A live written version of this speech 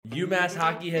UMass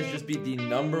Hockey has just beat the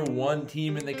 #1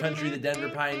 team in the country, the Denver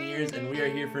Pioneers, and we are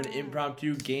here for an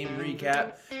impromptu game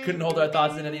recap. Couldn't hold our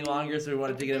thoughts in any longer, so we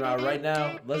wanted to get them out right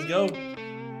now. Let's go.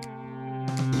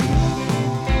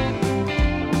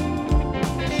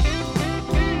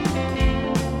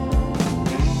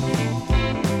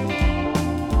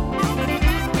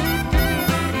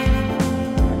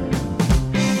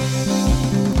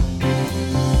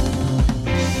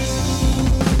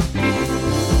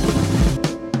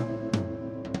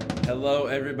 Hello,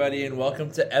 everybody, and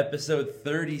welcome to episode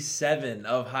 37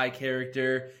 of High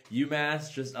Character.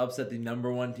 UMass just upset the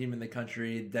 #1 team in the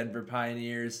country, Denver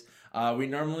Pioneers. We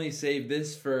normally save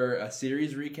this for a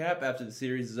series recap after the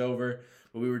series is over,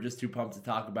 but we were just too pumped to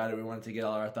talk about it. We wanted to get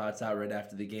all our thoughts out right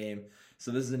after the game.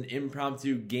 So this is an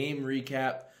impromptu game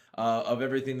recap of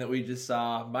everything that we just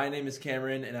saw. My name is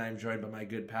Cameron, and I'm joined by my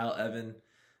good pal, Evin.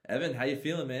 Evin, how you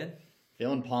feeling, man?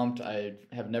 Feeling pumped. I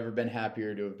have never been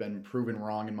happier to have been proven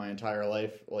wrong in my entire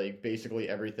life. Like, basically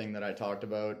everything that I talked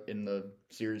about in the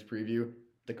series preview,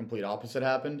 the complete opposite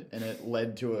happened, and it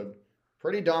led to a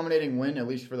pretty dominating win, at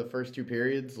least for the first two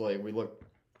periods. Like, we looked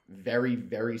very,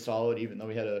 very solid, even though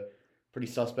we had a pretty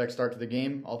suspect start to the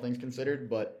game, all things considered.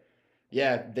 But,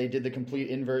 yeah, they did the complete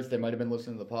inverse. They might have been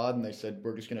listening to the pod, and they said,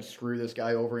 we're just going to screw this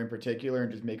guy over in particular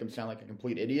and just make him sound like a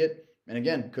complete idiot. And,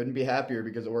 again, couldn't be happier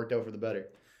because it worked out for the better.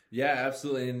 Yeah,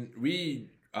 absolutely, and we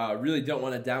really don't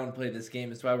want to downplay this game.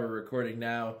 That's why we're recording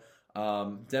now.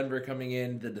 Denver coming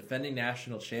in, the defending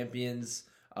national champions.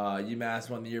 UMass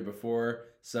won the year before,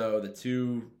 so the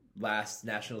two last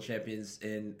national champions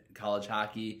in college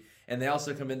hockey. And they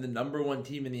also come in the #1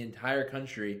 team in the entire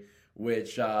country,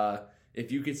 which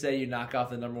if you could say you knock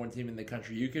off the #1 team in the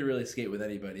country, you could really skate with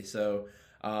anybody. So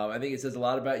I think it says a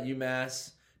lot about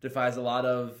UMass, defies a lot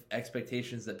of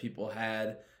expectations that people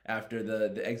had after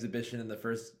the exhibition in the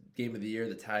first game of the year,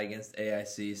 the tie against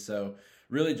AIC. So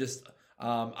really just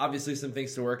obviously some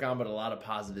things to work on, but a lot of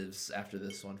positives after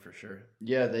this one for sure.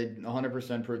 Yeah, they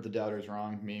 100% proved the doubters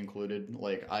wrong, me included.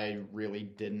 Like, I really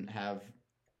didn't have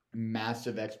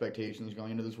massive expectations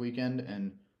going into this weekend,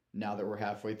 and now that we're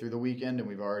halfway through the weekend and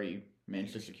we've already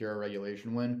managed to secure a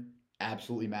regulation win,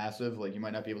 absolutely massive. Like, you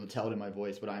might not be able to tell it in my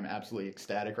voice, but I'm absolutely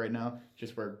ecstatic right now.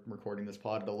 Just we're recording this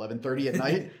pod at 11:30 at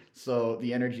night, so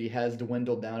the energy has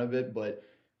dwindled down a bit. But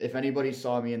if anybody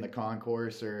saw me in the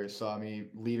concourse or saw me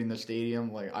leaving the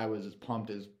stadium, like, I was as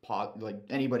pumped as like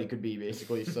anybody could be,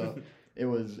 basically. So it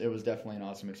was definitely an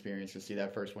awesome experience to see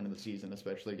that first win of the season,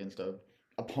 especially against a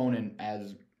opponent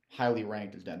as highly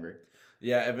ranked as Denver.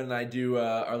 Yeah, Evan and I do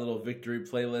our little victory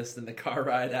playlist in the car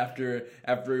ride after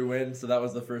we win. So that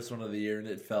was the first one of the year, and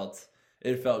it felt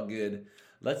good.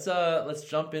 Let's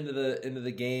jump into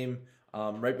the game.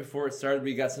 Right before it started,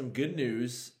 we got some good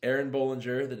news. Aaron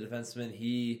Bollinger, the defenseman,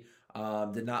 he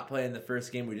did not play in the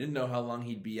first game. We didn't know how long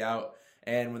he'd be out,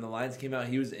 and when the lines came out,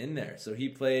 he was in there, so he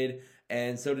played,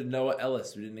 and so did Noah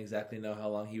Ellis. We didn't exactly know how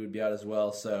long he would be out as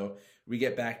well. So we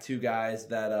get back two guys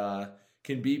that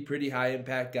can be pretty high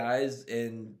impact guys,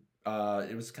 and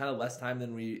it was kind of less time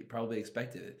than we probably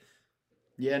expected.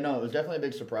 Yeah, no, it was definitely a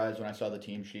big surprise when I saw the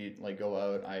team sheet go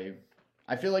out.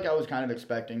 I feel like I was kind of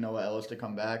expecting Noah Ellis to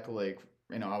come back. Like,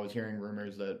 I was hearing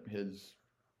rumors that his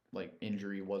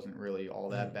injury wasn't really all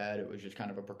that bad. It was just kind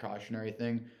of a precautionary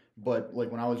thing. But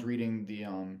when I was reading the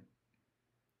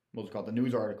the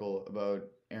news article about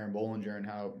Aaron Bollinger and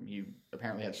how he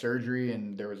apparently had surgery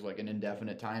and there was an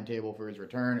indefinite timetable for his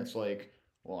return, it's like,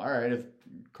 well, all right, if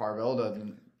Carvel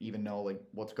doesn't even know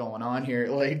what's going on here,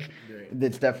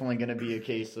 it's definitely going to be a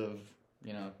case of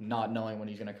not knowing when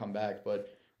he's going to come back.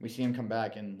 But we see him come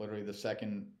back in literally the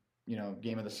second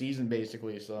game of the season,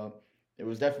 basically. So it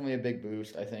was definitely a big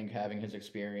boost. I think having his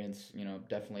experience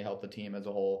definitely helped the team as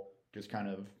a whole just kind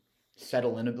of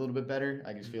settle in a little bit better.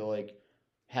 I just feel like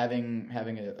having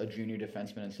a junior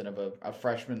defenseman instead of a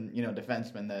freshman,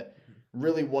 defenseman that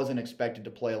really wasn't expected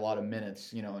to play a lot of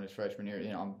minutes, in his freshman year.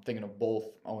 I'm thinking of both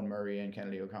Owen Murray and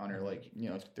Kennedy O'Connor.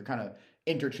 They're kind of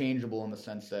interchangeable in the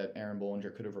sense that Aaron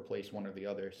Bollinger could have replaced one or the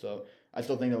other. So I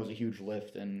still think that was a huge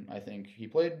lift, and I think he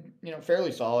played,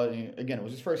 fairly solid. Again, it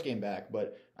was his first game back,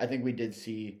 but I think we did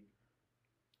see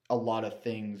a lot of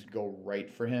things go right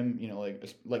for him.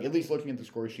 At least looking at the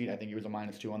score sheet, I think he was a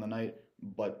 -2 on the night.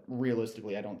 But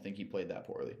realistically, I don't think he played that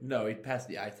poorly. No, he passed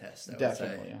the eye test.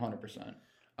 Definitely, 100%.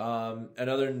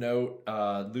 Another note,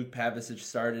 Luke Pavicic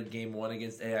started game 1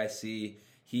 against AIC.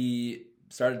 He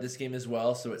started this game as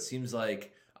well, so it seems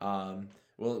like,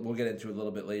 we'll get into it a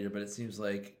little bit later, but it seems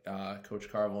like Coach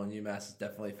Carvel and UMass has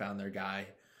definitely found their guy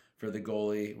for the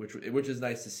goalie, which is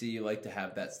nice to see. You like to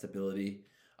have that stability,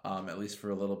 at least for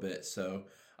a little bit. So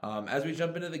as we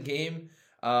jump into the game,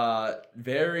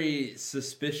 Very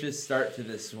suspicious start to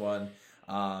this one.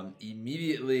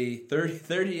 Immediately,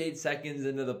 38 seconds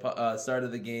into the start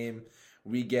of the game,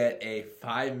 we get a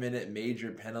 5-minute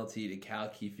major penalty to Cal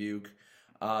Kifuk.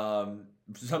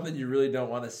 Something you really don't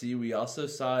want to see. We also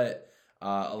saw it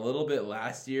a little bit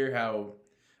last year, how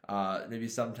maybe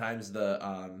sometimes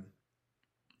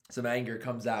some anger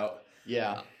comes out.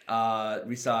 Yeah.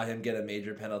 We saw him get a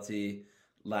major penalty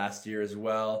last year as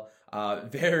well.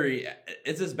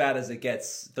 It's as bad as it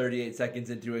gets 38 seconds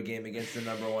into a game against the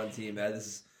number one team. That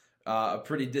is a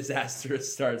pretty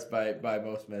disastrous start by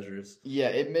most measures. Yeah,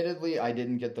 admittedly, I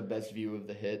didn't get the best view of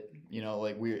the hit. You know,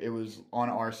 like it was on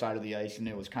our side of the ice and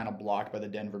it was kind of blocked by the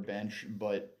Denver bench.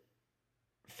 But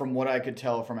from what I could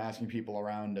tell from asking people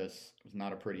around us, it was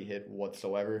not a pretty hit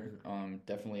whatsoever.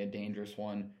 Definitely a dangerous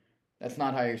one. That's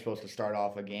not how you're supposed to start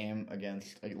off a game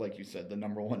against, like you said, the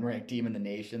number one ranked team in the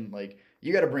nation. Like,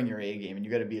 you got to bring your A game and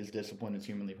you got to be as disciplined as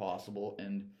humanly possible.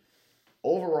 And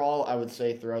overall, I would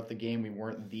say throughout the game, we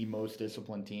weren't the most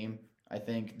disciplined team. I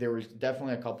think there was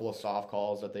definitely a couple of soft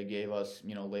calls that they gave us,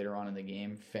 you know, later on in the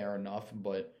game. Fair enough.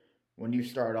 But when you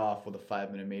start off with a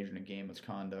 5-minute major in a game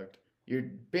misconduct, you're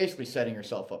basically setting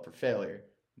yourself up for failure.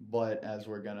 But as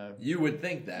we're gonna, you would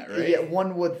think that, right? Yeah,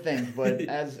 one would think. But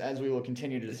as we will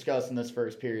continue to discuss in this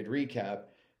first period recap,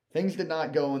 things did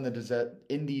not go in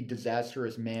the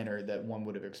disastrous manner that one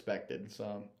would have expected.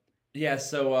 So yeah,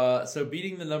 so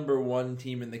beating the number one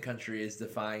team in the country is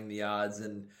defying the odds,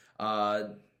 and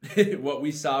what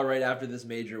we saw right after this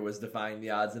major was defying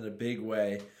the odds in a big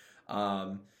way.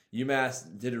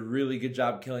 UMass did a really good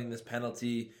job killing this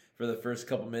penalty for the first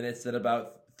couple minutes. At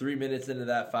about 3 minutes into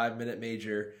that 5-minute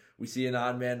major, we see an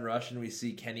odd man rush and we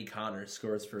see Kenny Connor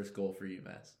score his first goal for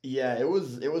UMass. Yeah, it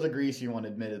was a greasy one,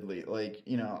 admittedly. Like,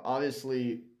 you know,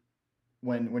 obviously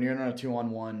when you're in a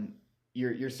 2-on-1,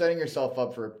 you're setting yourself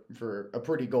up for a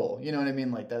pretty goal. You know what I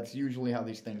mean? Like, that's usually how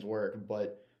these things work.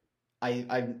 But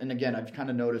I've kind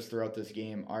of noticed throughout this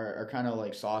game are kind of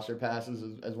like saucer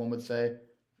passes, as one would say.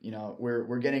 You know,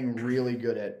 we're getting really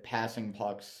good at passing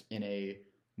pucks in a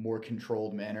more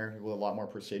controlled manner with a lot more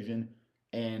precision.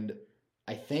 And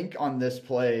I think on this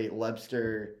play,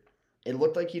 Lebster, it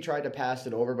looked like he tried to pass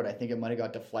it over, but I think it might have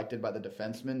got deflected by the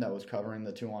defenseman that was covering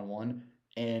the 2-on-1.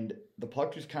 And the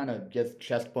puck just kind of gets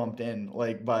chest bumped in,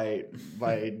 like by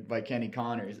Kenny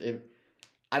Connors.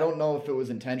 I don't know if it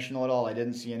was intentional at all. I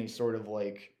didn't see any sort of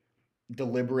like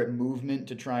deliberate movement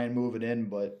to try and move it in,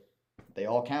 but they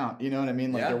all count. You know what I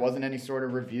mean? Like, There wasn't any sort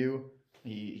of review.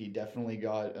 He definitely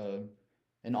got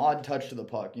an odd touch to the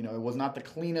puck. You know, it was not the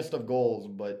cleanest of goals,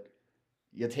 but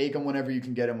you take them whenever you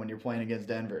can get them when you're playing against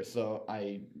Denver. So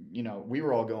we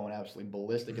were all going absolutely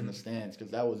ballistic in the stands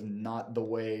because that was not the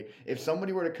way. If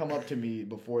somebody were to come up to me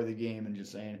before the game and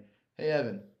just saying, "Hey,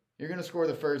 Evan, you're going to score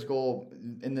the first goal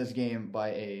in this game by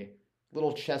a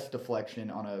little chest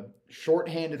deflection on a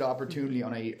shorthanded opportunity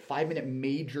on a 5-minute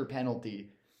major penalty,"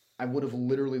 I would have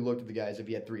literally looked at the guys if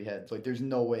he had 3 heads. Like, there's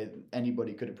no way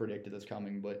anybody could have predicted this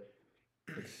coming, but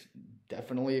it's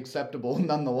definitely acceptable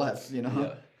nonetheless, you know?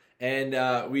 Yeah.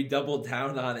 And we doubled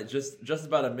down on it just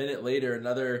about a minute later.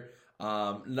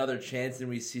 Another chance, and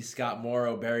we see Scott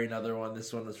Morrow bury another one.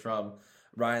 This one was from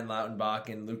Ryan Lautenbach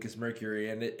and Lucas Mercury,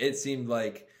 and it seemed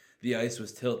like the ice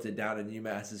was tilted down in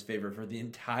UMass's favor for the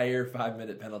entire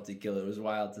 5-minute penalty kill. It was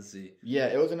wild to see. Yeah,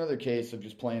 it was another case of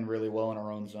just playing really well in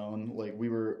our own zone. Like, we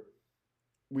were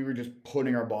just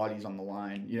putting our bodies on the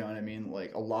line, you know what I mean?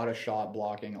 Like, a lot of shot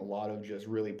blocking, a lot of just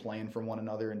really playing for one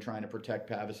another and trying to protect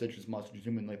Pavicic as much as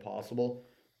humanly possible.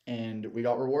 And we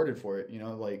got rewarded for it, you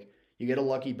know? Like, you get a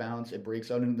lucky bounce, it breaks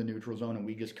out into the neutral zone, and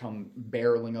we just come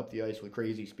barreling up the ice with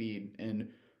crazy speed. And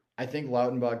I think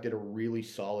Lautenbach did a really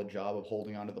solid job of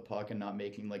holding onto the puck and not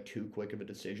making, like, too quick of a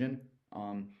decision.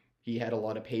 He had a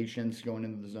lot of patience going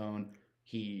into the zone.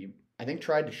 He, I think,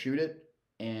 tried to shoot it,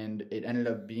 and it ended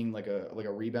up being like a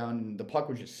rebound, and the puck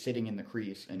was just sitting in the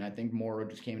crease, and I think Morrow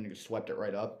just came in and just swept it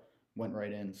right up, went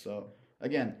right in. So,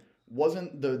 again,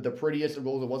 wasn't the prettiest of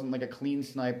goals. It wasn't like a clean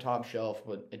snipe top shelf,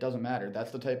 but it doesn't matter.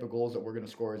 That's the type of goals that we're going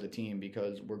to score as a team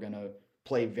because we're going to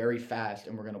play very fast,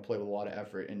 and we're going to play with a lot of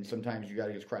effort, and sometimes you got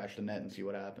to just crash the net and see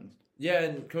what happens. Yeah,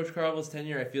 and Coach Carvel's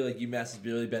tenure, I feel like UMass has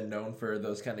really been known for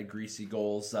those kind of greasy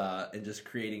goals and just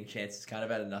creating chances kind of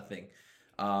out of nothing.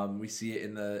 We see it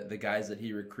in the guys that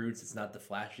he recruits. It's not the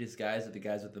flashiest guys or the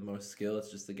guys with the most skill.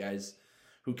 It's just the guys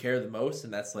who care the most,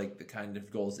 and that's like the kind of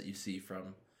goals that you see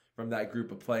from that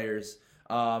group of players.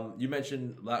 You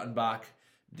mentioned Lautenbach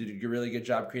did a really good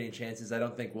job creating chances. I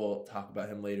don't think we'll talk about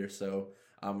him later, so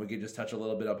we could just touch a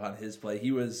little bit upon his play.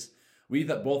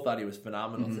 Both thought he was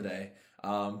phenomenal today.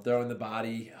 Throwing the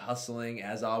body, hustling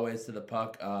as always to the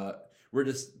puck. we're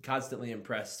just constantly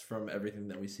impressed from everything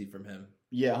that we see from him.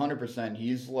 Yeah, 100%.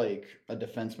 He's like a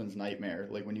defenseman's nightmare.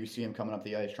 Like when you see him coming up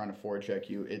the ice trying to forecheck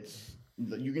you,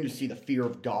 you can just see the fear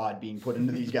of God being put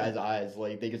into these guys' eyes.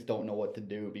 Like they just don't know what to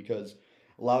do because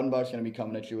Laudenbach's going to be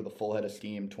coming at you with a full head of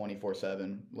steam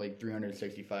 24/7, like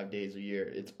 365 days a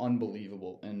year. It's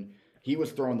unbelievable. And he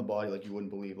was throwing the body like you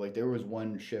wouldn't believe. Like there was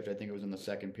one shift, I think it was in the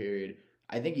second period.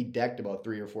 I think he decked about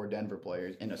 3 or 4 Denver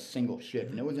players in a single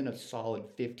shift, and it was in a solid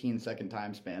 15-second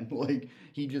time span. Like,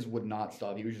 he just would not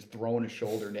stop. He was just throwing his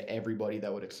shoulder to everybody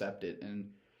that would accept it, and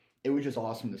it was just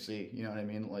awesome to see. You know what I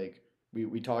mean? Like,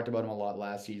 we talked about him a lot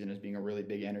last season as being a really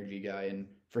big energy guy, and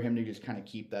for him to just kind of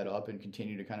keep that up and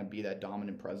continue to kind of be that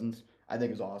dominant presence, I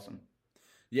think is awesome.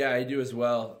 Yeah, I do as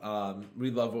well.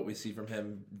 We love what we see from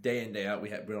him day in, day out. We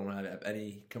don't have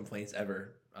any complaints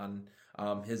ever on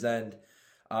his end.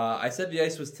 I said the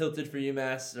ice was tilted for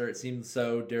UMass, or it seemed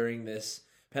so during this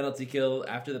penalty kill.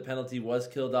 After the penalty was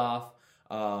killed off,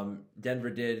 Denver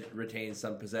did retain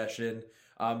some possession.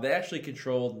 They actually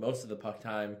controlled most of the puck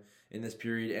time in this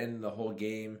period and the whole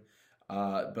game.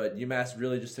 But UMass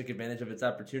really just took advantage of its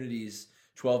opportunities.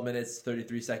 12 minutes,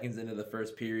 33 seconds into the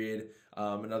first period,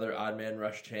 another odd man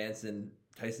rush chance, and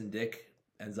Tyson Dick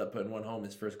ends up putting one home,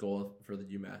 his first goal for the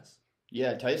UMass.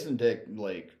 Yeah, Tyson Dick,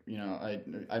 like, you know,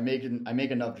 I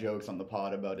make enough jokes on the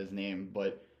pod about his name,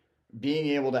 but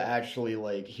being able to actually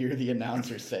like hear the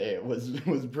announcer say it was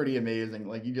pretty amazing.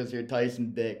 Like you just hear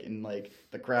Tyson Dick and like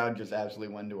the crowd just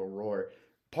absolutely went into a roar.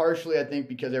 Partially, I think,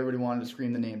 because everybody wanted to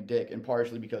scream the name Dick, and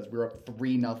partially because we were up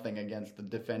 3-0 against the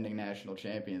defending national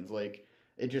champions. Like,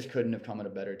 it just couldn't have come at a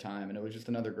better time, and it was just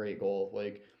another great goal.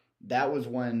 Like, that was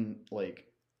when, like,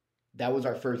 that was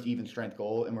our first even strength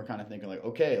goal, and we're kind of thinking, like,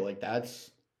 okay, like,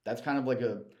 that's kind of like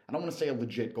I don't want to say a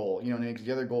legit goal, you know what I mean? Because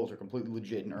the other goals are completely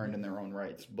legit and earned in their own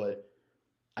rights, but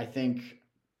I think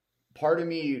part of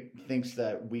me thinks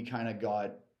that we kind of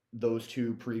got those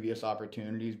 2 previous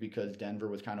opportunities because Denver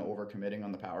was kind of overcommitting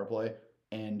on the power play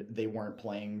and they weren't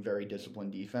playing very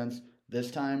disciplined defense.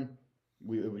 This time,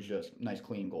 it was just nice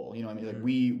clean goal. You know what I mean? Like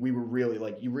we were really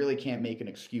like, you really can't make an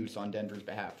excuse on Denver's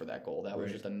behalf for that goal. That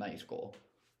was just a nice goal.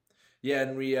 Yeah,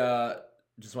 and we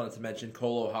just wanted to mention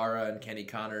Cole O'Hara and Kenny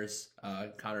Connors.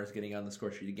 Connors getting on the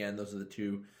score sheet again. Those are the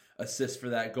 2 assists for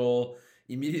that goal.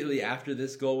 Immediately after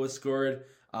this goal was scored,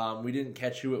 we didn't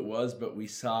catch who it was, but we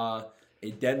saw a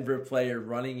Denver player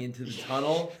running into the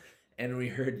tunnel, and we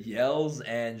heard yells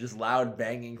and just loud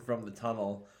banging from the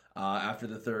tunnel after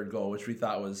the third goal, which we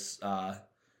thought was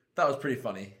pretty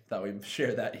funny. Thought we'd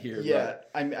share that here. Yeah,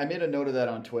 I made a note of that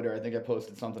on Twitter. I think I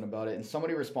posted something about it, and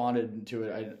somebody responded to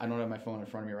it. I don't have my phone in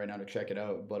front of me right now to check it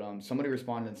out, but somebody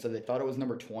responded and said they thought it was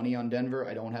number 20 on Denver.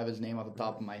 I don't have his name off the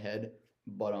top of my head,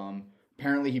 but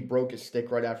apparently he broke his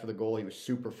stick right after the goal. He was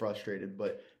super frustrated,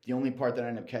 but the only part that I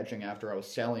ended up catching after I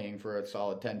was selling for a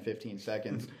solid 10, 15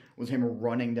 seconds was him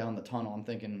running down the tunnel. I'm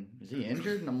thinking, is he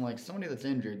injured? And I'm like, somebody that's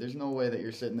injured, there's no way that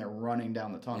you're sitting there running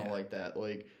down the tunnel like that.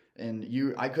 Like, and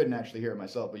I couldn't actually hear it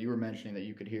myself, but you were mentioning that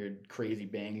you could hear crazy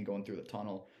banging going through the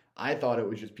tunnel. I thought it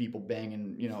was just people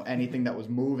banging, you know, anything that was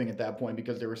moving at that point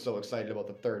because they were so excited about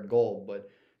the third goal. But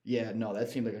yeah, no,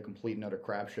 that seemed like a complete and utter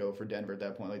crap show for Denver at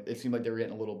that point. Like, it seemed like they were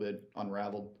getting a little bit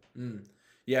unraveled.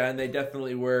 Yeah, and they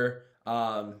definitely were.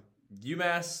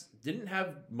 UMass didn't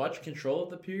have much control of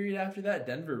the period after that.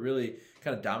 Denver really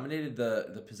kind of dominated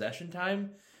the possession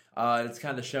time. It's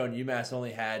kind of shown UMass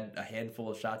only had a handful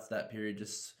of shots that period,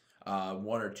 just 1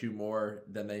 or 2 more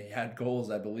than they had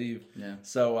goals, I believe. Yeah.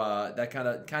 So that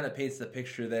kind of paints the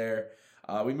picture there.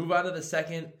 We move on to the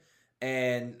second,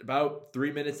 and about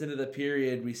 3 minutes into the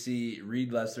period, we see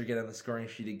Reed Lester get on the scoring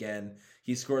sheet again.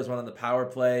 He scores one on the power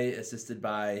play, assisted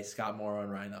by Scott Morrow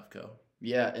and Ryan Ufko.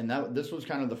 Yeah, and this was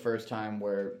kind of the first time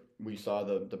where we saw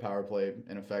the power play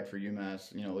in effect for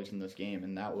UMass, you know, at least in this game,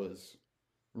 and that was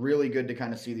really good to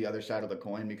kind of see the other side of the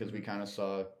coin because we kind of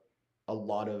saw a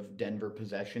lot of Denver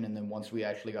possession, and then once we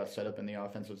actually got set up in the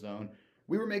offensive zone,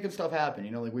 we were making stuff happen. You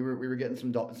know, like we were getting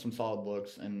some solid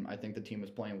looks, and I think the team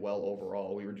was playing well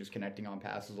overall. We were just connecting on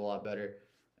passes a lot better,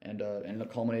 and ended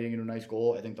up culminating in a nice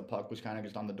goal. I think the puck was kind of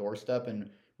just on the doorstep, and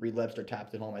Reed Lester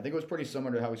tapped it home. I think it was pretty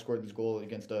similar to how he scored this goal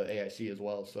against AIC as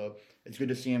well. So it's good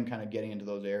to see him kind of getting into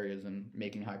those areas and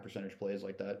making high percentage plays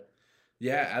like that.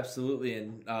 Yeah, absolutely.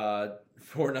 And 4-0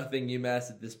 UMass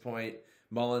at this point.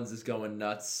 Mullins is going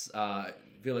nuts. I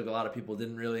feel like a lot of people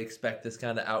didn't really expect this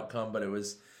kind of outcome, but it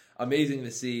was amazing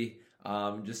to see.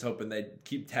 Just hoping they'd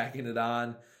keep tacking it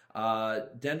on.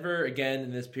 Denver, again,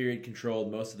 in this period,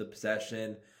 controlled most of the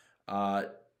possession.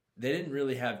 They didn't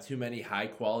really have too many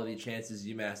high-quality chances.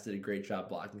 UMass did a great job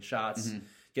blocking shots,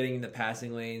 getting in the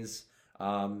passing lanes,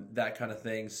 that kind of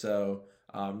thing. So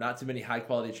Not too many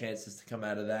high-quality chances to come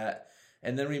out of that.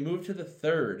 And then we moved to the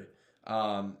third.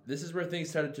 This is where things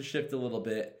started to shift a little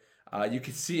bit. You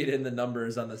can see it in the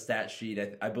numbers on the stat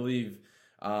sheet. I believe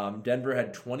Denver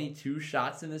had 22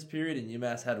 shots in this period, and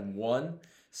UMass had 1.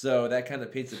 So that kind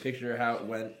of paints a picture of how it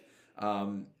went.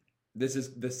 This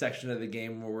is the section of the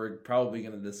game where we're probably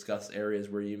going to discuss areas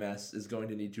where UMass is going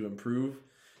to need to improve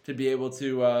to be able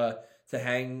to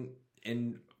hang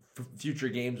in future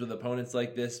games with opponents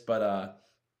like this. But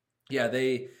yeah,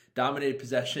 they dominated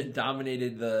possession,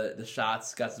 dominated the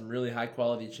shots, got some really high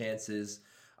quality chances,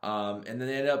 and then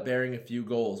they ended up bearing a few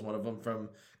goals. One of them from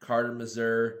Carter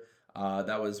Mazur,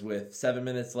 that was with 7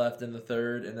 minutes left in the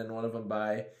third, and then one of them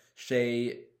by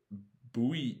Shea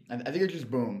Buium. I think it's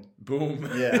just Boom. Boom.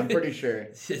 Yeah, I'm pretty sure.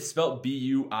 It's spelled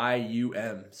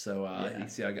Buium. So you can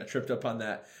see I got tripped up on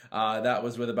that. That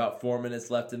was with about 4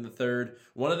 minutes left in the third.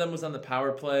 One of them was on the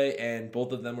power play, and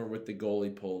both of them were with the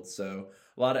goalie pulled. So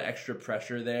a lot of extra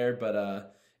pressure there.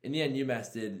 But in the end,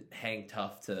 UMass did hang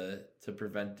tough to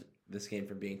prevent this game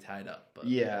from being tied up. But.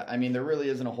 Yeah, I mean, there really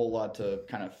isn't a whole lot to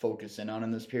kind of focus in on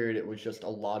in this period. It was just a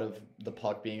lot of the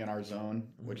puck being in our zone,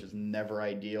 which is never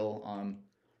ideal.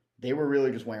 They were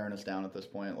really just wearing us down at this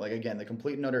point. Like, again, the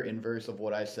complete and utter inverse of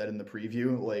what I said in the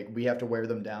preview. Like, we have to wear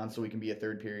them down so we can be a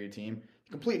third period team.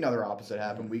 The complete and utter opposite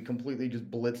happened. We completely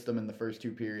just blitzed them in the first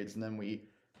 2 periods, and then we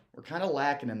were kind of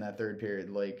lacking in that third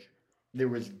period. Like, there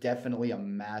was definitely a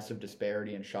massive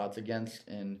disparity in shots against,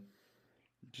 and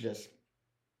just,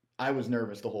 I was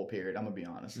nervous the whole period, I'm going to be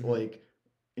honest. Mm-hmm. Like,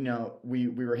 you know, we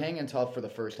were hanging tough for the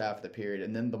first half of the period,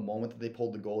 and then the moment that they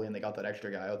pulled the goalie and they got that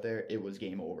extra guy out there, it was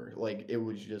game over. Like, it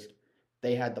was just,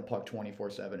 they had the puck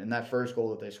 24/7, and that first goal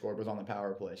that they scored was on the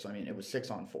power play. So, I mean, it was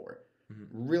 6-on-4. Mm-hmm.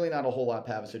 Really not a whole lot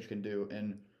Pavicic can do,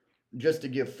 and just to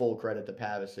give full credit to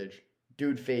Pavicic,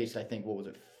 dude faced, I think,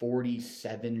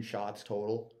 47 shots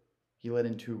total? He let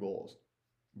in 2 goals.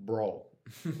 Bro.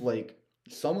 Like,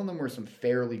 some of them were some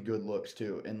fairly good looks,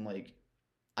 too, and, like,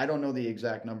 I don't know the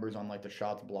exact numbers on like the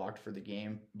shots blocked for the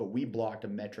game, but we blocked a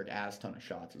metric ass ton of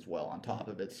shots as well on top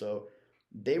of it. So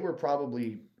they were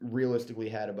probably realistically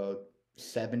had about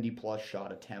 70 plus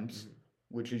shot attempts,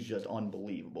 which is just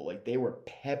unbelievable. Like they were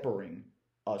peppering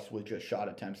us with just shot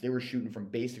attempts. They were shooting from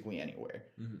basically anywhere.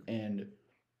 And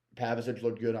Pavicic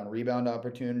looked good on rebound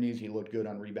opportunities. He looked good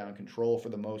on rebound control for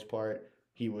the most part.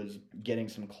 He was getting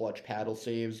some clutch paddle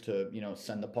saves to, you know,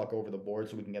 send the puck over the board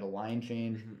so we can get a line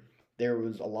change. There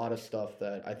was a lot of stuff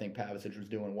that I think Pavicic was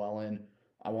doing well in.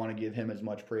 I want to give him as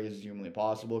much praise as humanly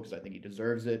possible because I think he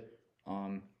deserves it.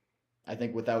 I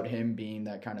think without him being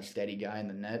that kind of steady guy in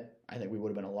the net, I think we would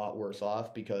have been a lot worse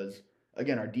off because,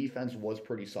 again, our defense was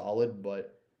pretty solid,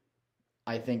 but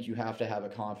I think you have to have a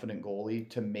confident goalie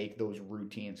to make those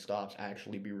routine stops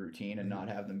actually be routine and not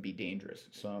have them be dangerous.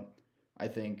 So I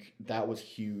think that was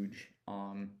huge.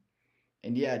 And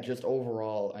yeah, just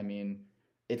overall, I mean,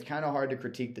 it's kind of hard to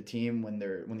critique the team when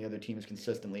the other team is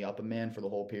consistently up a man for the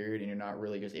whole period and you're not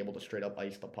really just able to straight up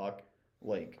ice the puck.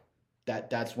 Like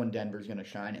that's when Denver's going to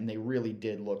shine, and they really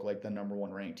did look like the number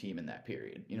 1 ranked team in that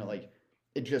period. You know, like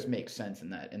it just makes sense in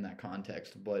that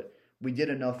context. But we did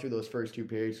enough through those first 2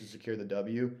 periods to secure the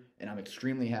W, and I'm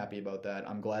extremely happy about that.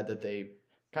 I'm glad that they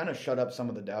kind of shut up some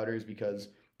of the doubters because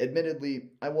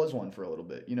admittedly I was one for a little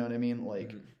bit. You know what I mean?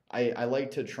 Like I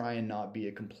like to try and not be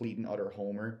a complete and utter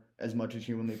homer as much as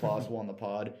humanly possible on the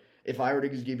pod. If I were to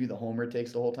just give you the homer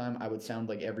takes the whole time, I would sound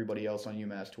like everybody else on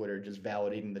UMass Twitter just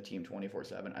validating the team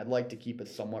 24/7. I'd like to keep it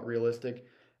somewhat realistic,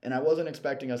 and I wasn't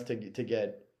expecting us to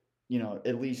get, you know,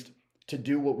 at least to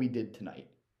do what we did tonight.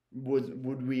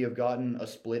 Would we have gotten a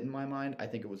split in my mind? I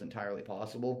think it was entirely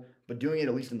possible, but doing it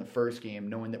at least in the first game,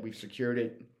 knowing that we've secured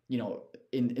it, you know,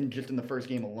 in just in the first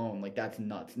game alone, like that's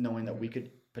nuts. Knowing that we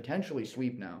could potentially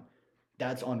sweep now,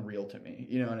 that's unreal to me.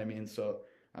 You know what I mean? So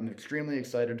I'm extremely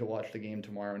excited to watch the game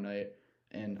tomorrow night,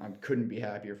 and I couldn't be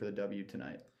happier for the W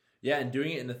tonight. Yeah, and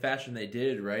doing it in the fashion they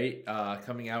did, right?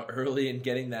 Coming out early and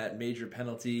getting that major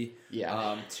penalty.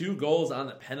 Yeah. 2 goals on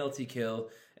the penalty kill,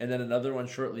 and then another one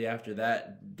shortly after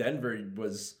that. Denver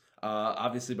was,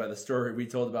 obviously by the story we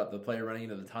told about the player running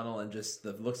into the tunnel and just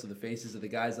the looks of the faces of the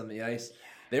guys on the ice,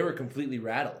 they were completely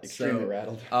rattled. Extremely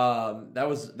rattled. That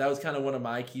was kind of one of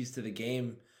my keys to the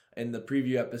game in the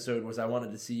preview episode was I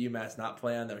wanted to see UMass not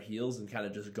play on their heels and kind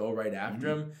of just go right after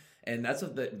them. And that's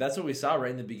what we saw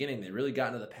right in the beginning. They really got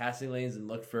into the passing lanes and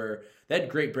looked for. They had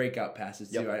great breakout passes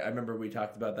too. Yep. I remember we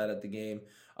talked about that at the game.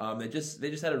 They just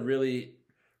had a really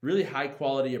really high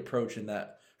quality approach in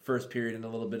that first period and a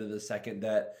little bit of the second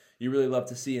that you really love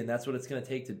to see, and that's what it's going to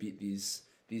take to beat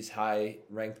these high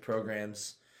ranked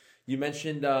programs. You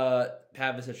mentioned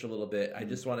Pavicic a little bit. I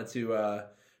just wanted to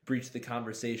breach the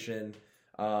conversation.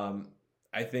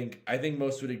 I think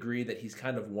most would agree that he's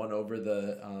kind of won over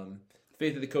the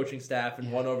faith of the coaching staff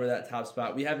and won over that top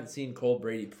spot. We haven't seen Cole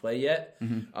Brady play yet,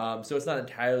 so it's not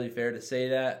entirely fair to say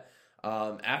that.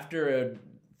 After a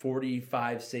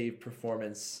 45 save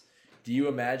performance, do you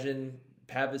imagine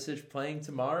Pavicic playing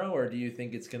tomorrow, or do you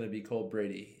think it's going to be Cole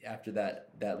Brady after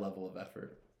that level of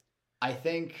effort? I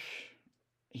think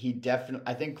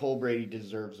I think Cole Brady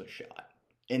deserves a shot,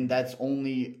 and that's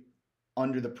only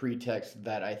under the pretext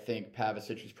that I think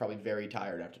Pavicic is probably very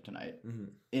tired after tonight,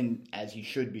 and as he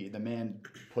should be. The man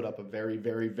put up a very,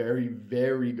 very, very,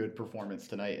 very good performance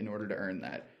tonight in order to earn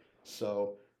that.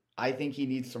 So I think he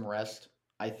needs some rest.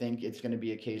 I think it's going to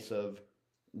be a case of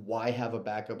why have a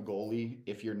backup goalie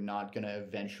if you're not going to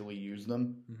eventually use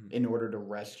them in order to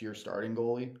rest your starting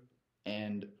goalie.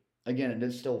 And again, it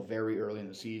is still very early in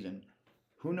the season.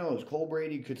 Who knows? Cole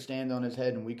Brady could stand on his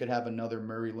head and we could have another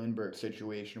Murray Lindbergh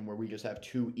situation where we just have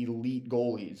two elite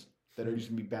goalies that are just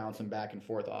going to be bouncing back and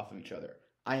forth off of each other.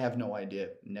 I have no idea.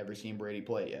 Never seen Brady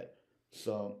play yet.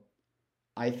 So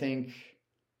I think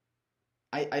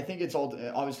it's all,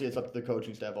 obviously it's up to the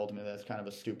coaching staff ultimately. That's kind of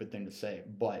a stupid thing to say,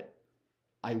 but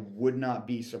I would not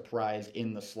be surprised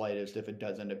in the slightest if it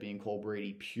does end up being Cole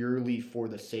Brady purely for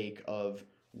the sake of,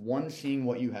 one, seeing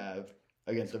what you have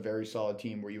against a very solid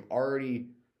team where you've already,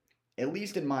 at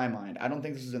least in my mind, I don't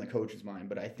think this is in the coach's mind,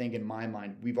 but I think in my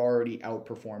mind, we've already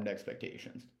outperformed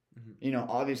expectations.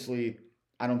 Obviously,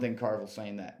 I don't think Carvel's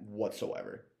saying that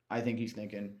whatsoever. I think he's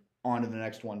thinking, on to the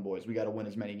next one, boys. We got to win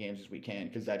as many games as we can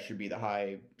because that should be the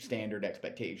high standard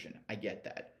expectation. I get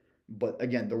that. But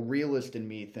again, the realist in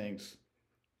me thinks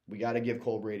we got to give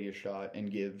Cole Brady a shot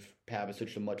and give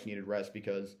Pavicic some much needed rest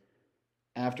because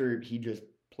after he just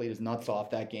played his nuts off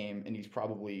that game and he's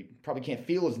probably can't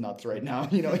feel his nuts right now.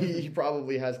 He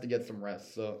probably has to get some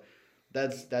rest. So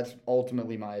that's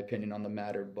ultimately my opinion on the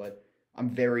matter. But I'm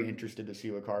very interested to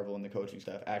see what Carvel and the coaching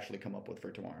staff actually come up with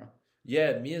for tomorrow.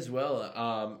 Yeah, me as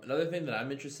well. Another thing that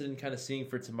I'm interested in kind of seeing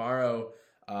for tomorrow,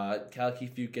 Cal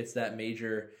Kefute gets that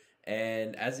major,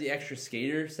 and as the extra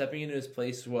skater, stepping into his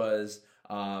place was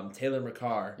Taylor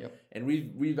McCarr. Yep. And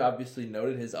we've obviously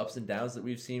noted his ups and downs that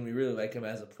we've seen. We really like him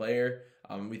as a player.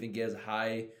 We think he has a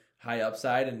high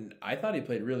upside, and I thought he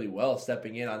played really well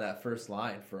stepping in on that first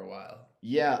line for a while.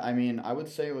 Yeah, I mean, I would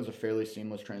say it was a fairly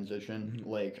seamless transition.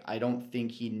 Like, I don't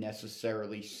think he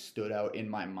necessarily stood out in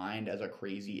my mind as a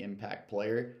crazy impact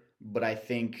player, but I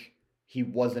think he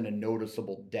wasn't a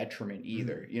noticeable detriment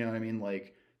either. You know what I mean?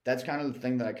 Like, that's kind of the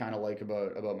thing that I kind of like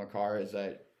about McCarr is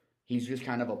that he's just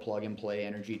kind of a plug-and-play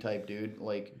energy type dude.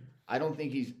 Like, I don't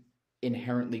think he's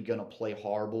inherently going to play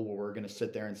horrible where we're going to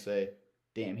sit there and say,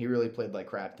 damn, he really played like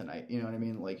crap tonight. You know what I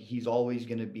mean? Like, he's always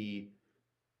going to be,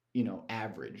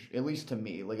 average, at least to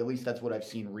me. Like, at least that's what I've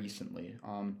seen recently.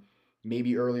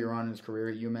 Maybe earlier on in his career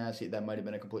at UMass, that might have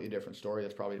been a completely different story.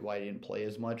 That's probably why he didn't play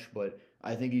as much. But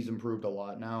I think he's improved a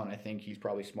lot now, and I think he's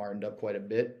probably smartened up quite a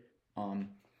bit.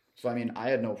 So, I mean, I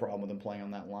had no problem with him playing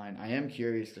on that line. I am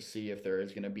curious to see if there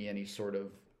is going to be any sort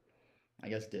of, I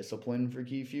guess, discipline for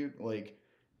Kefute. Like,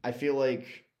 I feel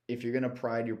like if you're going to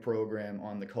pride your program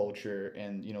on the culture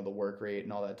and, the work rate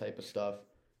and all that type of stuff,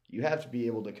 you have to be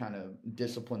able to kind of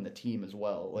discipline the team as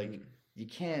well. Like, you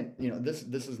can't, this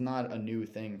is not a new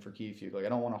thing for Kefute. Like, I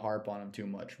don't want to harp on him too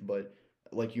much, but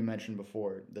like you mentioned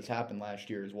before, this happened last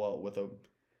year as well with a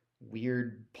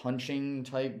weird punching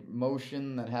type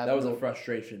motion that happened. That was a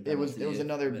frustration. It was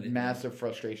another massive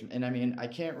frustration. And I mean, I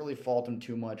can't really fault him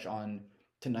too much on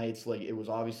tonight's. Like, it was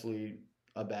obviously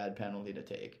a bad penalty to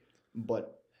take,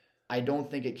 but I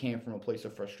don't think it came from a place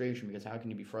of frustration because how can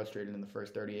you be frustrated in the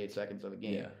first 38 seconds of a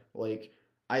game? Yeah. Like,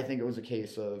 I think it was a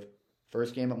case of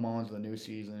first game at Mullins of the new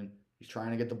season. He's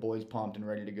trying to get the boys pumped and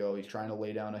ready to go. He's trying to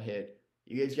lay down a hit.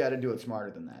 You guys got to do it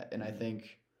smarter than that. And I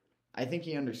think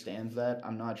he understands that.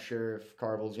 I'm not sure if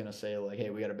Carvel's going to say, like, hey,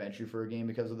 we got to bench you for a game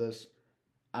because of this.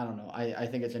 I don't know. I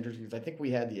think it's interesting because I think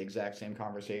we had the exact same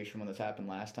conversation when this happened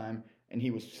last time, and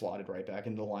he was slotted right back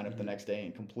into the lineup the next day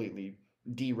and completely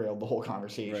derailed the whole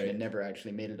conversation and never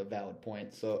actually made it a valid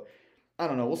point. So I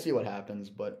don't know. We'll see what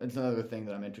happens, but it's another thing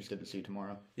that I'm interested to see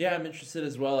tomorrow. Yeah, I'm interested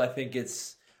as well. I think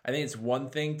it's one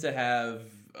thing to have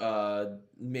a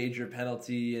major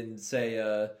penalty in, say,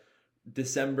 a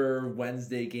December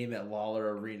Wednesday game at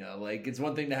Lawler Arena. Like, it's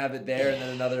one thing to have it there and then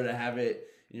another to have it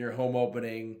in your home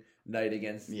opening night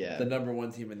against the number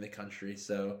one team in the country.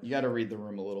 So you got to read the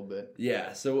room a little bit.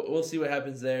 Yeah, so we'll see what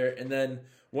happens there. And then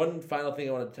one final thing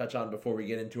I want to touch on before we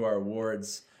get into our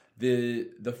awards,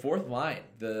 the fourth line,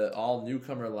 the all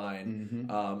newcomer line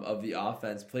of the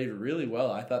offense played really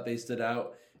well. I thought they stood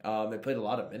out They played a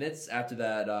lot of minutes after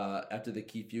that. After the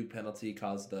Keith Fugue penalty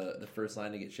caused the first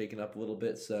line to get shaken up a little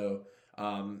bit. So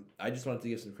I just wanted to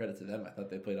give some credit to them. I thought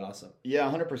they played awesome.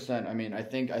 Yeah, 100%. I mean, I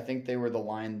think they were the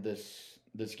line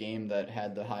this game that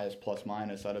had the highest plus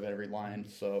minus out of every line.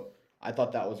 So I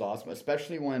thought that was awesome,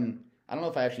 especially when I don't know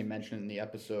if I actually mentioned it in the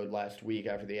episode last week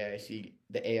after the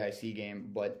AIC game,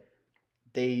 but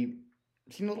they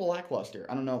seemed a little lackluster.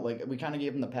 I don't know, like we kind of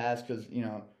gave them the pass because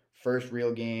first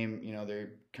real game,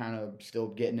 they're kind of still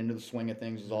getting into the swing of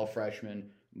things as all freshmen,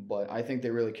 but I think they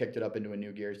really kicked it up into a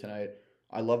new gear tonight.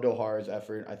 I loved O'Hara's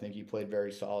effort. I think he played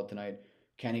very solid tonight.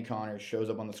 Kenny Connors shows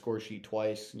up on the score sheet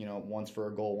twice, once for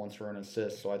a goal, once for an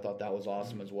assist, so I thought that was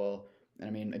awesome as well. And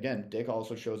I mean, again, Dick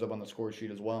also shows up on the score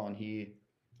sheet as well, and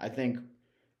I think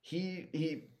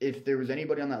if there was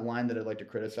anybody on that line that I'd like to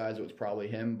criticize, it was probably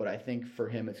him. But I think for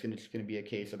him, it's just going to be a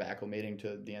case of acclimating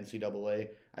to the NCAA.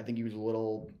 I think he was a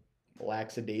little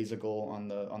lackadaisical on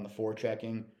the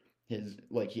forechecking.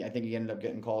 I think he ended up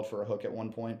getting called for a hook at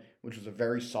one point, which was a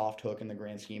very soft hook in the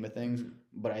grand scheme of things.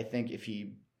 But I think if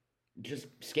he just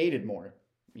skated more,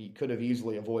 he could have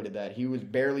easily avoided that. He was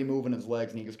barely moving his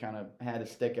legs, and he just kind of had his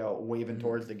stick out, waving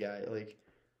towards the guy. Like,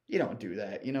 you don't do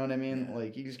that. You know what I mean? Yeah.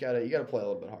 Like, you gotta play a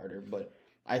little bit harder. But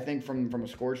I think from a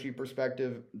score sheet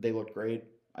perspective, they looked great.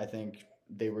 I think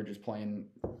they were just playing,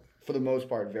 for the most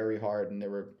part, very hard, and they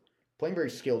were playing very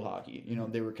skilled hockey.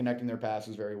 They were connecting their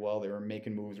passes very well. They were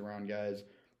making moves around guys.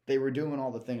 They were doing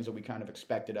all the things that we kind of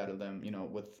expected out of them,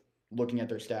 with looking at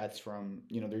their stats from,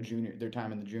 their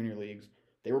time in the junior leagues.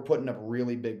 They were putting up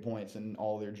really big points in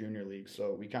all their junior leagues.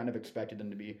 So we kind of expected them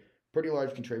to be pretty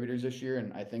large contributors this year,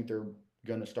 and I think they're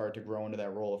going to start to grow into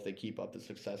that role if they keep up the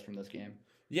success from this game.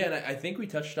 Yeah, and I think we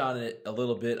touched on it a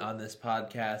little bit on this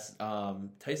podcast.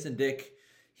 Tyson Dick,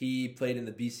 he played in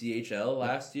the BCHL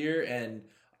last year, and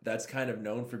that's kind of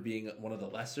known for being one of the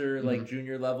lesser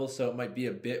junior levels, so it might be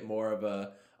a bit more of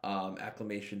a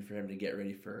acclimation for him to get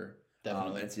ready for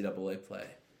NCAA play.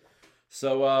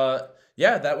 So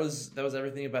that was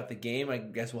everything about the game. I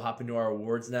guess we'll hop into our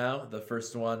awards now. The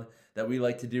first one that we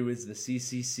like to do is the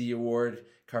CCC Award,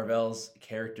 Carvel's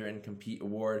Character and Compete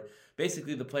Award.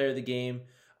 Basically, the player of the game.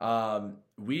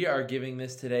 We are giving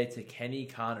this today to Kenny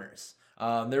Connors.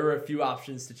 There were a few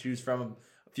options to choose from.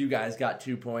 A few guys got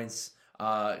 2 points.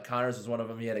 Connors was one of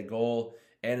them. He had a goal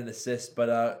and an assist.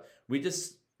 But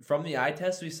from the eye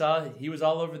test we saw, he was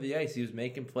all over the ice. He was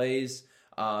making plays,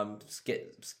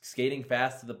 skating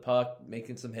fast to the puck,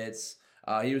 making some hits.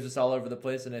 He was just all over the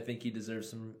place, and I think he deserves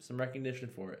some recognition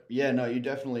for it. Yeah, no, you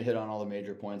definitely hit on all the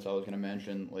major points I was going to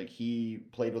mention. Like, he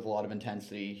played with a lot of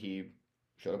intensity. He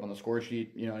showed up on the score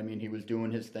sheet, you know what I mean? He was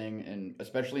doing his thing, and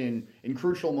especially in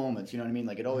crucial moments, you know what I mean?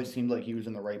 Like, it always seemed like he was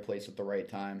in the right place at the right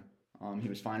time. He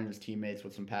was finding his teammates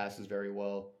with some passes very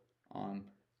well.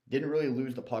 Didn't really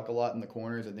lose the puck a lot in the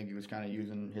corners. I think he was kind of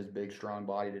using his big, strong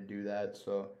body to do that.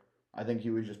 So I think he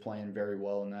was just playing very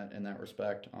well in that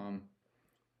respect.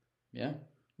 Yeah.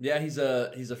 Yeah, he's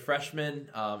a freshman,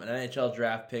 an NHL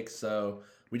draft pick, so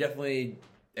we definitely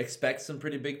expect some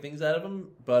pretty big things out of him.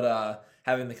 But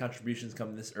having the contributions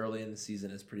come this early in the season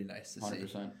is pretty nice to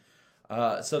 100%.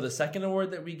 see. So the second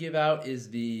award that we give out is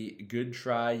the Good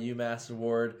Try UMass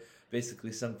Award.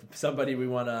 Basically, somebody we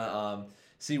want to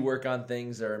see work on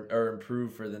things or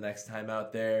improve for the next time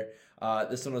out there.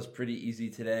 This one was pretty easy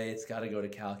today. It's got to go to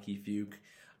Cal Keith Fugue.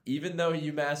 Even though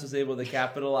UMass was able to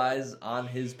capitalize on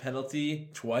his penalty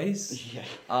twice,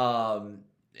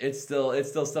 it's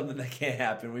still something that can't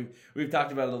happen. We've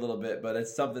talked about it a little bit, but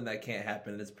it's something that can't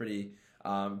happen. And it's pretty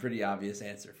obvious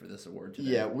answer for this award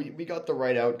today. Yeah, we got the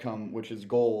right outcome, which is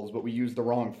goals, but we used the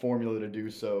wrong formula to do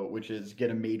so, which is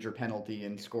get a major penalty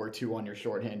and score 2 on your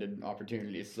shorthanded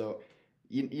opportunities. So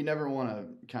you never want to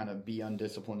kind of be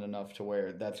undisciplined enough to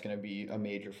where that's going to be a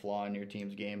major flaw in your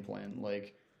team's game plan.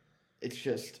 Like,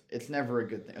 it's never a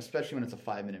good thing, especially when it's a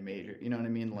 5-minute major. You know what I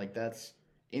mean? Like, that's,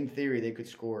 in theory, they could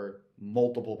score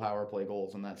multiple power play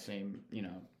goals on that same,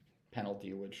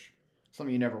 penalty, which is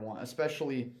something you never want,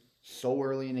 especially so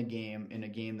early in a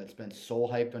game that's been so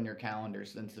hyped on your calendar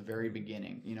since the very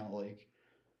beginning.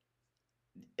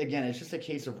 Again, it's just a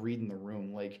case of reading the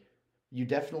room. Like, you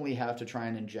definitely have to try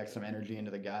and inject some energy into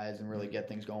the guys and really get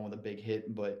things going with a big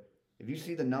hit, but if you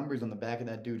see the numbers on the back of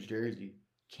that dude's jersey,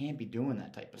 can't be doing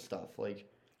that type of stuff. Like,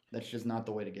 that's just not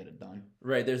the way to get it done.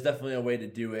 Right, there's definitely a way to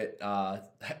do it.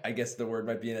 I guess the word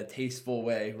might be in a tasteful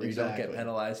way where you don't get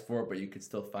penalized for it, but you could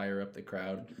still fire up the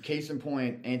crowd. Case in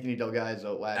point, Anthony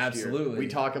Delgado last Absolutely. year. We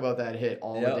talk about that hit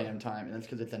all the damn time, and that's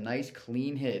because it's a nice,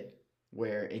 clean hit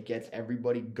where it gets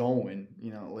everybody going,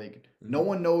 like no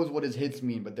one knows what his hits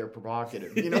mean, but they're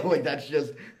provocative, like that's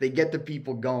just, they get the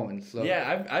people going. So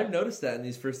yeah, I've noticed that in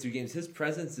these first 2 games, his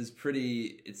presence is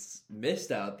it's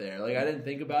missed out there. Like I didn't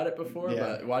think about it before,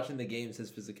 but watching the games,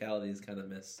 his physicality is kind of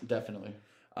missed. Definitely.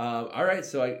 All right,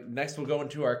 so next we'll go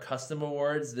into our custom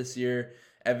awards. This year,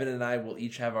 Evin and I will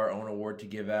each have our own award to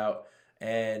give out,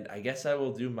 and I guess I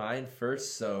will do mine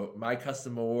first. So my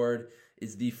custom award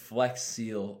is the Flex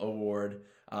Seal Award.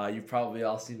 You've probably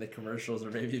all seen the commercials or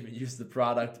maybe even used the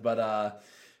product, but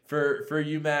for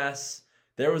UMass,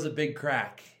 there was a big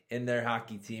crack in their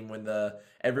hockey team when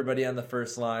everybody on the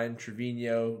first line,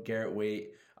 Trevino, Garrett Waite,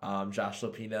 Josh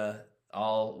Lopina,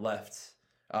 all left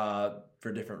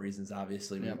for different reasons,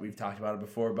 obviously. Yep. We've talked about it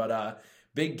before, but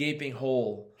big gaping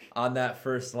hole on that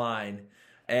first line.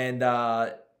 And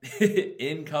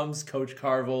in comes Coach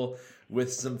Carvel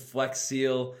with some Flex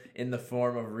Seal in the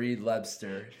form of Reed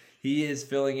Lebster. He is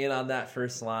filling in on that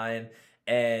first line,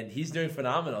 and he's doing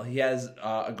phenomenal. He has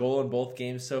a goal in both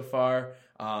games so far,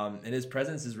 and his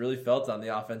presence is really felt on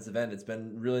the offensive end. It's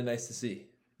been really nice to see.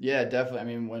 Yeah, definitely. I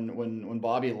mean, when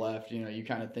Bobby left, you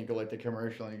kind of think of like the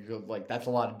commercial and you go like, that's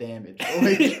a lot of damage.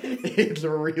 Like, it's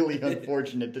really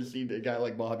unfortunate to see a guy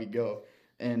like Bobby go.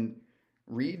 And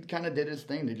Reed kind of did his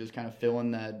thing to just kind of fill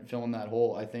in that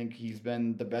hole. I think he's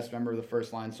been the best member of the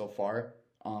first line so far.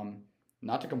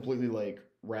 Not to completely like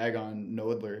rag on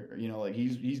Noedler, like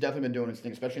he's definitely been doing his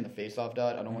thing, especially in the faceoff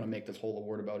dot. I don't want to make this whole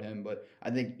award about him, but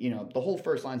I think the whole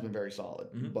first line's been very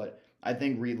solid. Mm-hmm. But I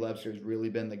think Reed Lebster's really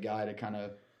been the guy to kind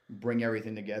of bring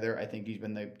everything together. I think he's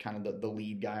been the kind of the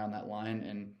lead guy on that line,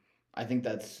 and I think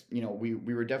that's we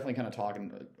were definitely kind of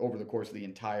talking over the course of the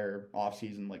entire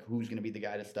offseason like who's going to be the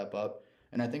guy to step up.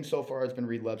 And I think so far it's been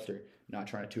Reed Lebster. Not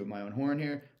trying to toot my own horn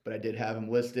here, but I did have him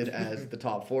listed as the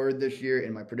top forward this year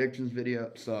in my predictions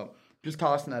video. So just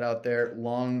tossing that out there.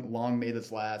 Long may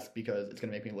this last because it's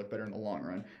going to make me look better in the long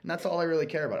run. And that's all I really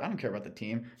care about. I don't care about the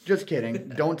team. Just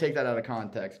kidding. Don't take that out of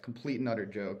context. Complete and utter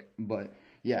joke. But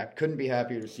yeah, couldn't be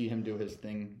happier to see him do his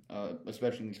thing,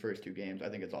 especially in these first 2 games. I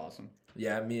think it's awesome.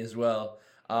 Yeah, me as well.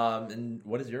 And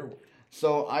what is your award?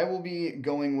 So I will be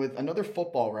going with another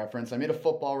football reference. I made a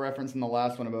football reference in the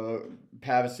last one about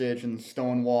Pavicic and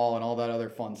Stonewall and all that other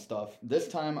fun stuff. This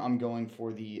time I'm going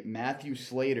for the Matthew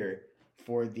Slater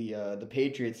for the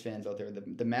Patriots fans out there.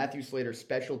 The Matthew Slater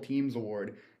Special Teams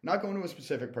Award. Not going to a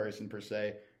specific person per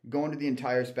se. Going to the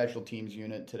entire special teams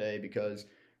unit today because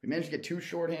we managed to get 2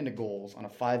 shorthanded goals on a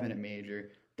 5-minute major.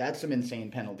 That's some insane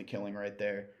penalty killing right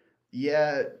there.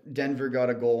 Yeah, Denver got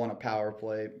a goal on a power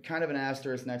play. Kind of an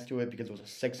asterisk next to it because it was a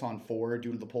 6-on-4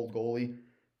 due to the pulled goalie.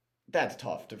 That's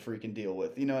tough to freaking deal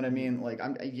with. You know what I mean? Like,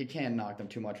 you can't knock them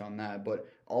too much on that. But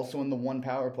also in the one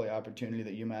power play opportunity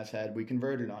that UMass had, we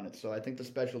converted on it. So I think the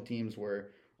special teams were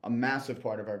a massive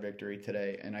part of our victory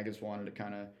today. And I just wanted to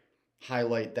kind of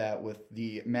highlight that with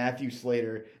the Matthew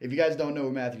Slater. If you guys don't know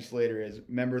who Matthew Slater is,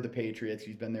 member of the Patriots.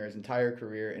 He's been there his entire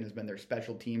career and has been their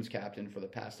special teams captain for the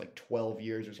past like 12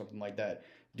 years or something like that.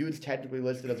 Dude's technically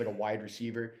listed as like a wide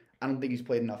receiver. I don't think he's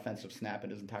played an offensive snap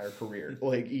in his entire career.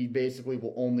 Like, he basically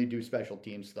will only do special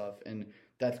team stuff, and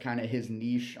that's kind of his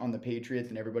niche on the Patriots,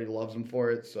 and everybody loves him for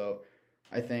it. So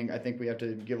I think we have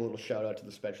to give a little shout out to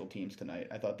the special teams tonight.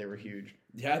 I thought they were huge.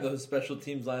 Yeah, those special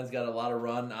teams lines got a lot of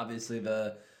run. Obviously,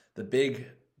 the big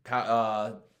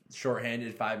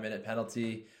shorthanded 5-minute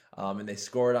penalty, and they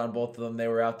scored on both of them. They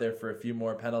were out there for a few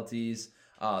more penalties.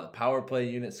 The power play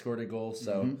unit scored a goal,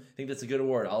 so I think that's a good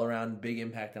award. All around, big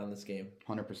impact on this game.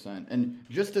 100%. And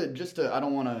just to I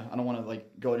don't want to like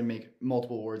go and make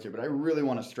multiple awards here, but I really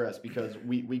want to stress because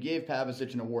we gave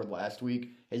Pavicic an award last week.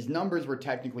 His numbers were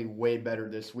technically way better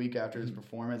this week after his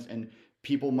performance, and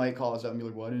people might call us up and be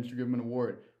like, "Why didn't you give him an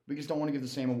award?" We just don't want to give the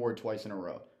same award twice in a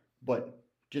row. But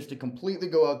just to completely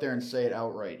go out there and say it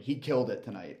outright, he killed it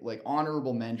tonight. Like,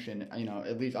 honorable mention,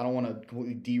 at least I don't want to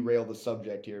completely derail the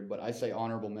subject here, but I say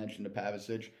honorable mention to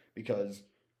Pavicic because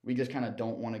we just kind of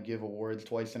don't want to give awards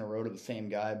twice in a row to the same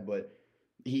guy, but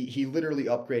he literally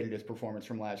upgraded his performance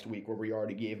from last week where we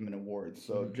already gave him an award.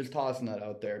 So just tossing that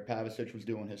out there, Pavicic was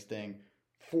doing his thing.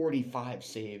 45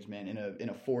 saves, man, in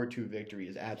a 4-2 victory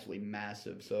is absolutely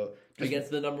massive. So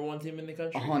against the number 1 team in the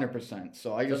country, 100%.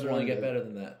 So I just doesn't really get better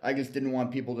than that. I just didn't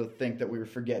want people to think that we were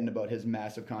forgetting about his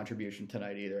massive contribution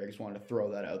tonight either. I just wanted to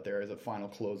throw that out there as a final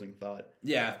closing thought.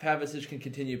 Yeah, if Pavicic can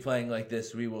continue playing like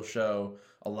this, we will show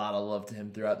a lot of love to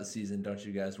him throughout the season. Don't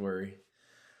you guys worry.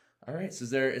 All right. So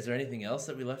is there anything else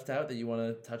that we left out that you want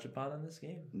to touch upon in this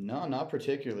game? No, not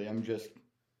particularly. I'm just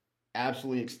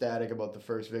absolutely ecstatic about the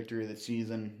first victory of the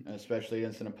season, especially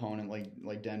against an opponent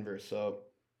like Denver. So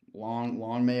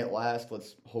long may it last.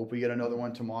 Let's hope we get another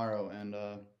one tomorrow, and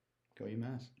go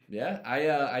UMass. Yeah,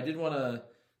 I did want to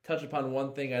touch upon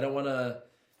one thing. I don't want to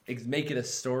make it a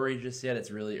story just yet.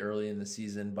 It's really early in the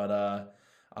season, but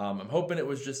I'm hoping it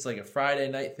was just like a Friday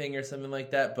night thing or something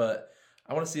like that. But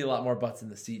I want to see a lot more butts in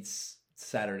the seats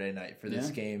Saturday night for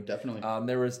this game. Definitely.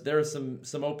 There was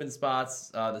some open spots.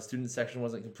 The student section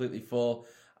wasn't completely full.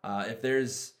 If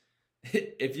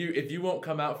you won't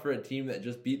come out for a team that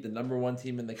just beat the number one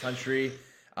team in the country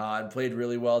and played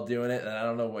really well doing it, then I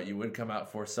don't know what you would come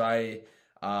out for. So I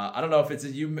don't know if it's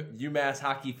a UMass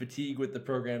hockey fatigue with the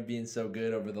program being so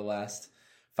good over the last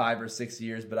 5 or 6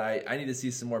 years, but I need to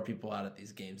see some more people out at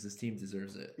these games. This team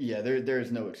deserves it. Yeah,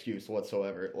 there's no excuse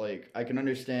whatsoever. Like, I can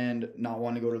understand not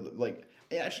wanting to go to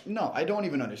no, I don't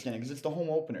even understand it because it's the home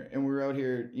opener, and we were out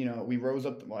here. We rose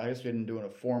up. Well, I guess we didn't do a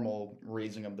formal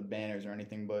raising of the banners or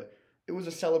anything, but it was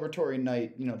a celebratory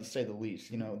night, to say the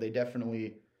least. They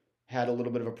definitely had a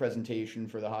little bit of a presentation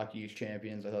for the Hockey East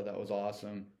champions. I thought that was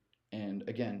awesome. And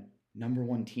again, number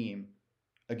one team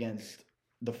against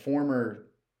the former,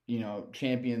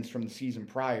 champions from the season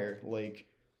prior. Like,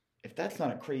 if that's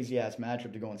not a crazy ass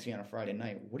matchup to go and see on a Friday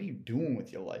night, what are you doing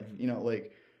with your life?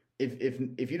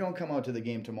 If you don't come out to the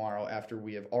game tomorrow after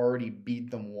we have already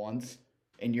beat them once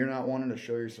and you're not wanting to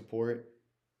show your support,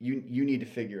 you need to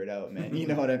figure it out, man. You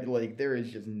know what I mean? Like, there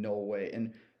is just no way.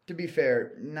 And to be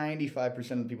fair,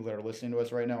 95% of the people that are listening to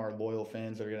us right now are loyal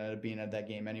fans that are going to end up being at that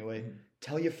game anyway. Mm-hmm.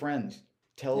 Tell your friends.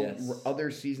 Tell other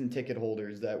season ticket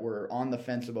holders that were on the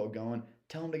fence about going.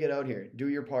 Tell them to get out here. Do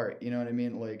your part. You know what I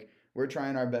mean? Like, we're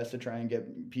trying our best to try and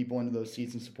get people into those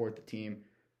seats and support the team.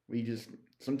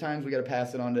 Sometimes we got to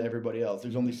pass it on to everybody else.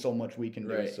 There's only so much we can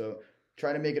do. Right. So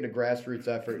try to make it a grassroots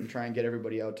effort and try and get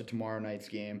everybody out to tomorrow night's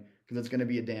game because it's going to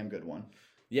be a damn good one.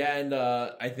 Yeah, and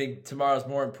I think tomorrow's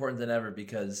more important than ever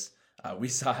because we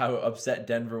saw how upset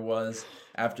Denver was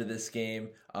after this game.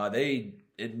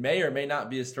 It may or may not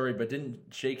be a story, but didn't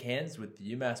shake hands with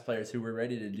the UMass players who were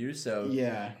ready to do so.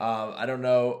 Yeah. I don't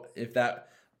know if that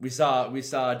we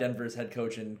saw Denver's head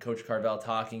coach and Coach Carvel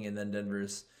talking, and then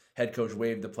Denver's head coach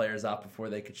waved the players off before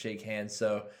they could shake hands.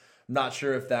 So I'm not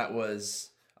sure if that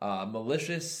was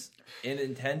malicious in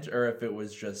intent or if it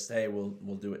was just, hey,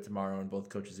 we'll do it tomorrow, and both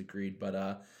coaches agreed.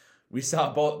 But we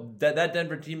saw both that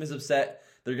Denver team is upset.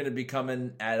 They're going to be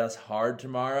coming at us hard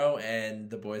tomorrow, and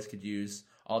the boys could use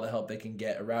all the help they can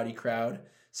get. A rowdy crowd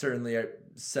certainly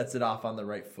sets it off on the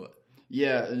right foot.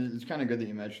 Yeah, it's kind of good that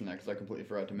you mentioned that because I completely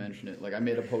forgot to mention it. Like, I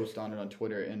made a post on it on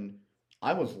Twitter, and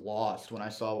I was lost when I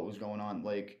saw what was going on.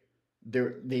 Like,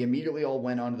 they immediately all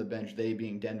went onto the bench, they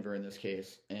being Denver in this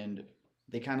case, and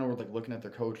they kind of were like looking at their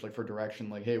coach like for direction,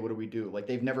 like, hey, what do we do? Like,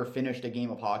 they've never finished a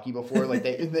game of hockey before. Like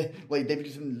they've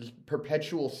just in this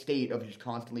perpetual state of just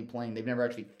constantly playing. They've never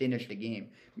actually finished a game.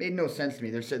 Made no sense to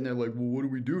me. They're sitting there like, well, what do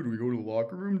we do? Do we go to the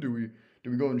locker room? Do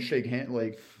we go and shake hands?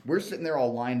 Like, we're sitting there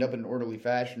all lined up in an orderly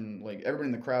fashion. Like, everybody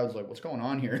in the crowd's like, what's going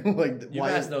on here? Like,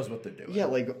 UMass knows what they're doing. Yeah,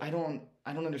 like, I don't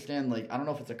understand. Like, I don't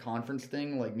know if it's a conference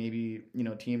thing. Like, maybe,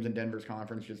 teams in Denver's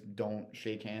conference just don't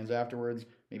shake hands afterwards.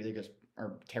 Maybe they just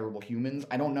are terrible humans.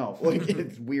 I don't know. Like,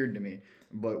 it's weird to me.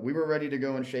 But we were ready to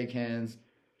go and shake hands.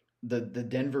 The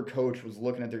Denver coach was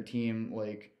looking at their team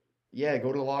like, yeah,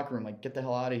 go to the locker room. Like, get the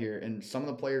hell out of here. And some of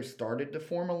the players started to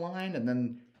form a line, and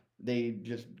then they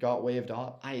just got waved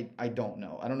off. I don't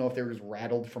know. I don't know if they were just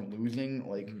rattled from losing.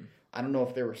 Like, I don't know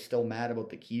if they were still mad about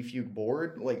the Keyfugue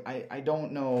board. Like, I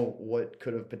don't know what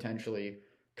could have potentially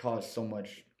caused so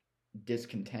much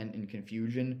discontent and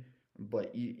confusion.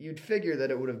 But you'd figure that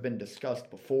it would have been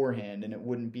discussed beforehand and it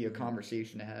wouldn't be a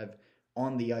conversation to have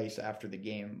on the ice after the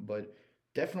game. But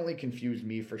definitely confused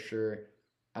me for sure.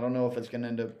 I don't know if it's going to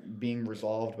end up being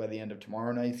resolved by the end of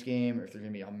tomorrow night's game or if there's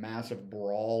going to be a massive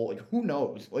brawl. Like, who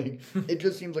knows? Like, it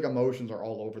just seems like emotions are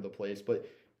all over the place. But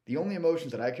the only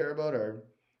emotions that I care about are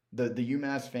the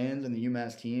UMass fans and the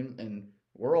UMass team, and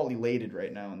we're all elated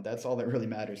right now, and that's all that really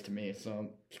matters to me. So,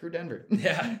 screw Denver.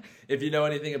 Yeah. If you know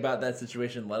anything about that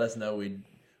situation, let us know.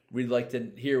 We'd like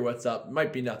to hear what's up.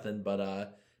 Might be nothing,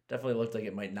 but definitely looked like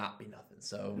it might not be nothing.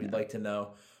 So, we'd like to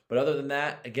know. But other than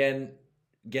that, again,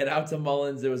 get out to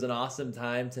Mullins. It was an awesome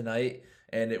time tonight,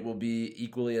 and it will be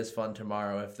equally as fun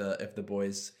tomorrow if the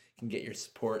boys can get your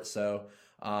support. So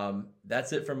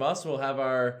that's it from us. We'll have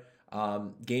our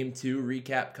Game 2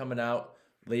 recap coming out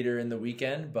later in the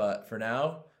weekend. But for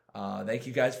now, thank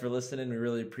you guys for listening. We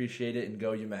really appreciate it, and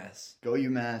go UMass. Go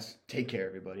UMass. Take care,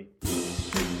 everybody.